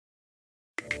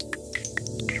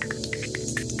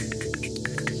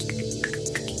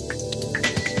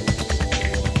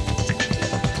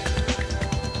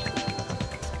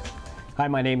Hi,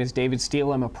 my name is David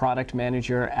Steele. I'm a product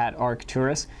manager at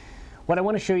Arcturus. What I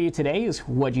want to show you today is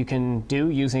what you can do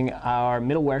using our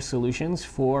middleware solutions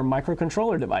for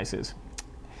microcontroller devices.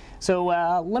 So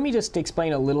let me just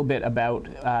explain a little bit about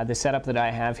the setup that I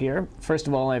have here. First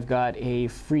of all, I've got a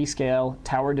Freescale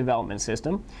tower development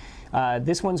system.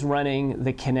 This one's running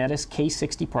the Kinetis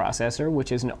K60 processor,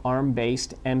 which is an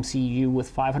ARM-based MCU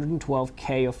with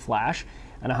 512K of flash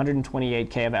and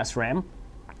 128K of SRAM.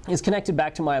 It's connected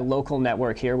back to my local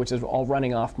network here, which is all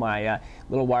running off my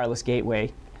little wireless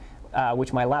gateway,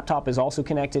 which my laptop is also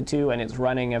connected to, and it's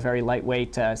running a very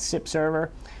lightweight SIP server.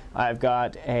 I've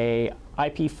got a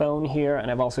IP phone here,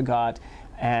 and I've also got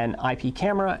an IP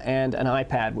camera and an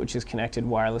iPad, which is connected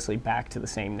wirelessly back to the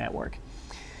same network.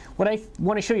 What I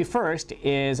want to show you first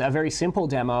is a very simple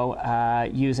demo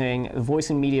using voice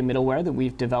and media middleware that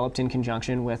we've developed in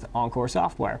conjunction with Encore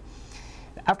software.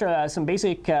 After some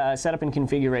basic setup and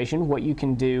configuration, what you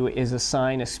can do is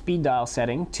assign a speed dial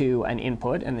setting to an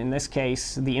input, and in this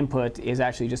case the input is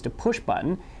actually just a push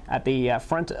button at the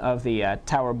front of the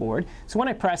tower board. So when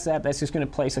I press that, that's just going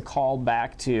to place a call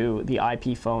back to the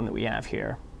IP phone that we have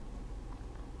here.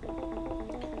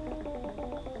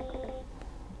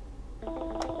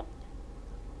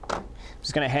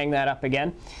 Just going to hang that up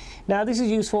again. Now this is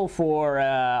useful for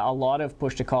a lot of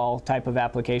push-to-call type of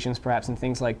applications, perhaps in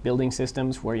things like building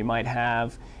systems where you might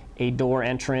have a door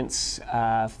entrance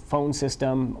phone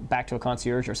system back to a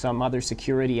concierge or some other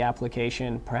security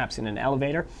application, perhaps in an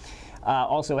elevator.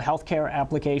 Also healthcare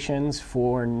applications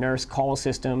for nurse call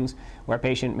systems where a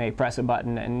patient may press a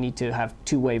button and need to have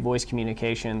two-way voice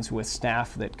communications with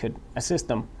staff that could assist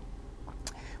them.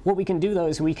 What we can do, though,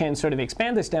 is we can sort of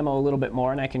expand this demo a little bit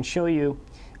more, and I can show you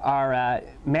our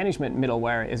management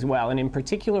middleware as well. And in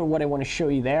particular, what I want to show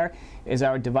you there is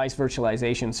our device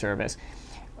virtualization service.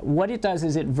 What it does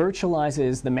is it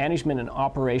virtualizes the management and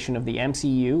operation of the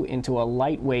MCU into a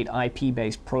lightweight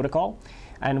IP-based protocol.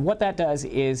 And what that does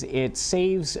is it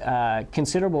saves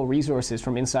considerable resources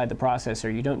from inside the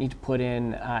processor. You don't need to put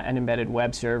in an embedded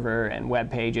web server and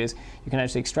web pages. You can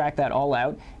actually extract that all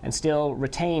out and still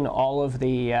retain all of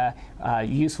the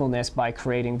usefulness by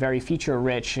creating very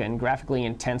feature-rich and graphically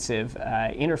intensive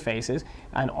interfaces,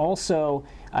 and also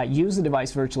use the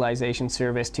device virtualization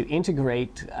service to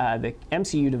integrate the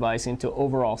MCU device into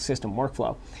overall system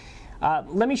workflow.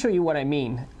 Let me show you what I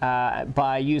mean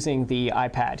by using the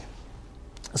iPad.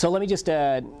 So let me just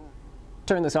turn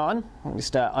this on. I'll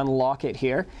just unlock it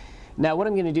here. Now what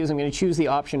I'm going to do is I'm going to choose the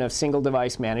option of single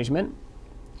device management.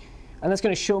 And that's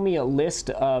going to show me a list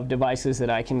of devices that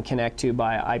I can connect to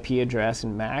by IP address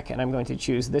and MAC. And I'm going to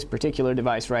choose this particular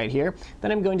device right here.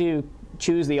 Then I'm going to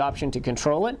choose the option to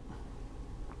control it.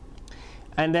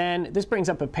 And then this brings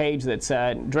up a page that's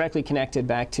directly connected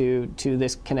back to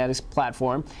this Kinetis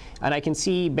platform. And I can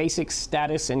see basic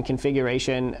status and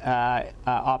configuration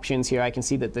options here. I can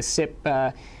see that the SIP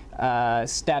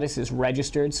status is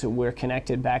registered, so we're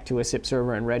connected back to a SIP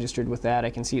server and registered with that. I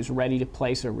can see it's ready to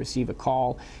place or receive a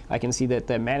call. I can see that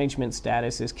the management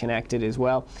status is connected as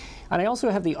well. And I also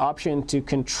have the option to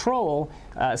control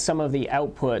some of the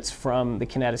outputs from the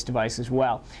Kinetis device as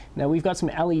well. Now we've got some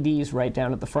LEDs right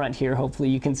down at the front here. Hopefully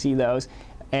you can see those.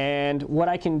 And what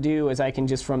I can do is I can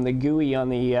just, from the GUI on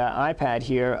the iPad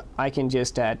here, I can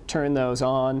just turn those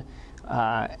on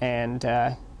and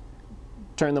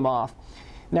turn them off.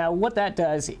 Now what that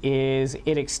does is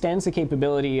it extends the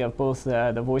capability of both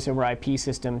the voice over IP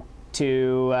system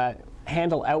to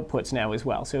handle outputs now as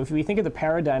well. So if we think of the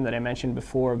paradigm that I mentioned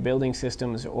before of building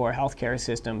systems or healthcare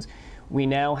systems, we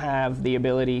now have the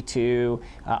ability to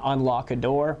unlock a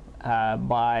door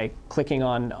by clicking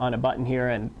on a button here,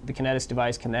 and the Kinetis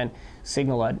device can then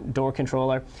signal a door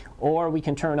controller. Or we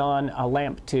can turn on a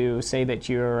lamp to say that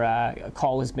your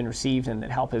call has been received and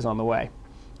that help is on the way.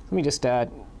 Let me just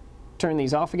turn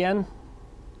these off again.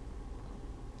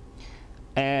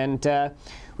 And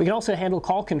we can also handle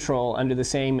call control under the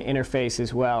same interface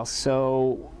as well.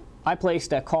 So I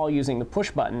placed a call using the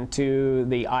push button to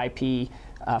the IP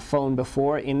phone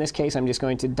before. In this case, I'm just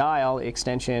going to dial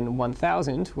extension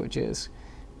 1000, which is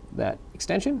that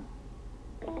extension.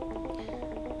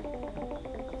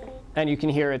 And you can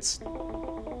hear it's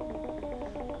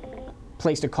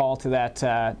placed a call to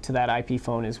that IP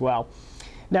phone as well.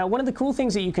 Now, one of the cool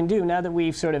things that you can do, now that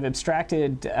we've sort of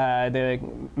abstracted the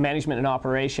management and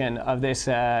operation of this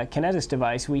Kinetis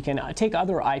device, we can take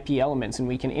other IP elements and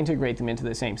we can integrate them into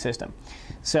the same system.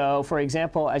 So, for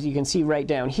example, as you can see right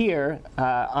down here,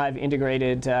 I've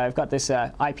got this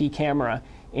IP camera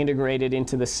integrated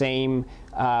into the same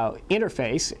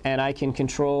interface, and I can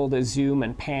control the zoom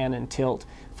and pan and tilt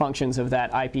functions of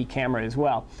that IP camera as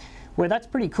well. Where that's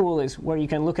pretty cool is where you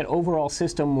can look at overall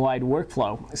system-wide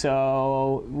workflow.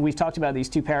 So we've talked about these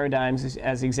two paradigms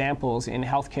as examples in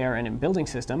healthcare and in building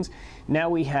systems. Now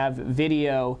we have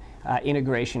video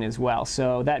integration as well.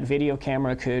 So that video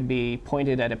camera could be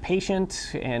pointed at a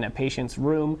patient in a patient's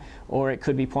room, or it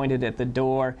could be pointed at the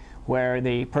door where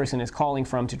the person is calling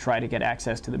from to try to get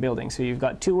access to the building. So you've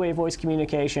got two-way voice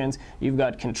communications, you've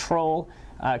got control,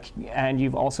 and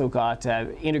you've also got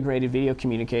integrated video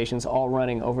communications all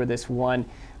running over this one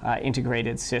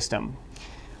integrated system.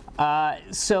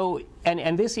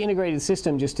 And this integrated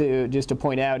system, just to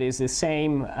point out, is the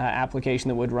same application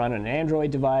that would run on an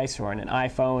Android device or on an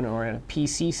iPhone or a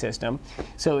PC system.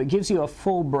 So it gives you a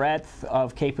full breadth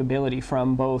of capability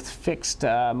from both fixed,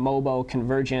 mobile,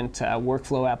 convergent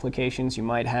workflow applications. You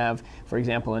might have, for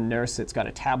example, a nurse that's got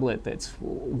a tablet that's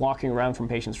walking around from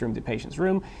patient's room to patient's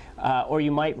room, or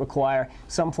you might require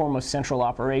some form of central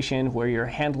operation where you're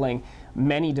handling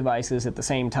many devices at the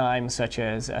same time, such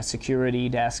as a security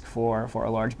desk for a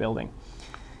large building.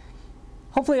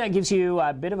 Hopefully that gives you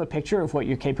a bit of a picture of what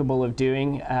you're capable of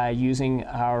doing using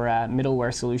our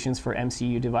middleware solutions for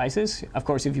MCU devices. Of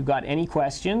course, if you've got any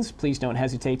questions, please don't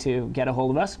hesitate to get a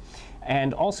hold of us.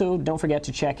 And also, don't forget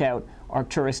to check out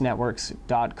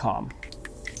arcturusnetworks.com.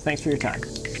 Thanks for your time.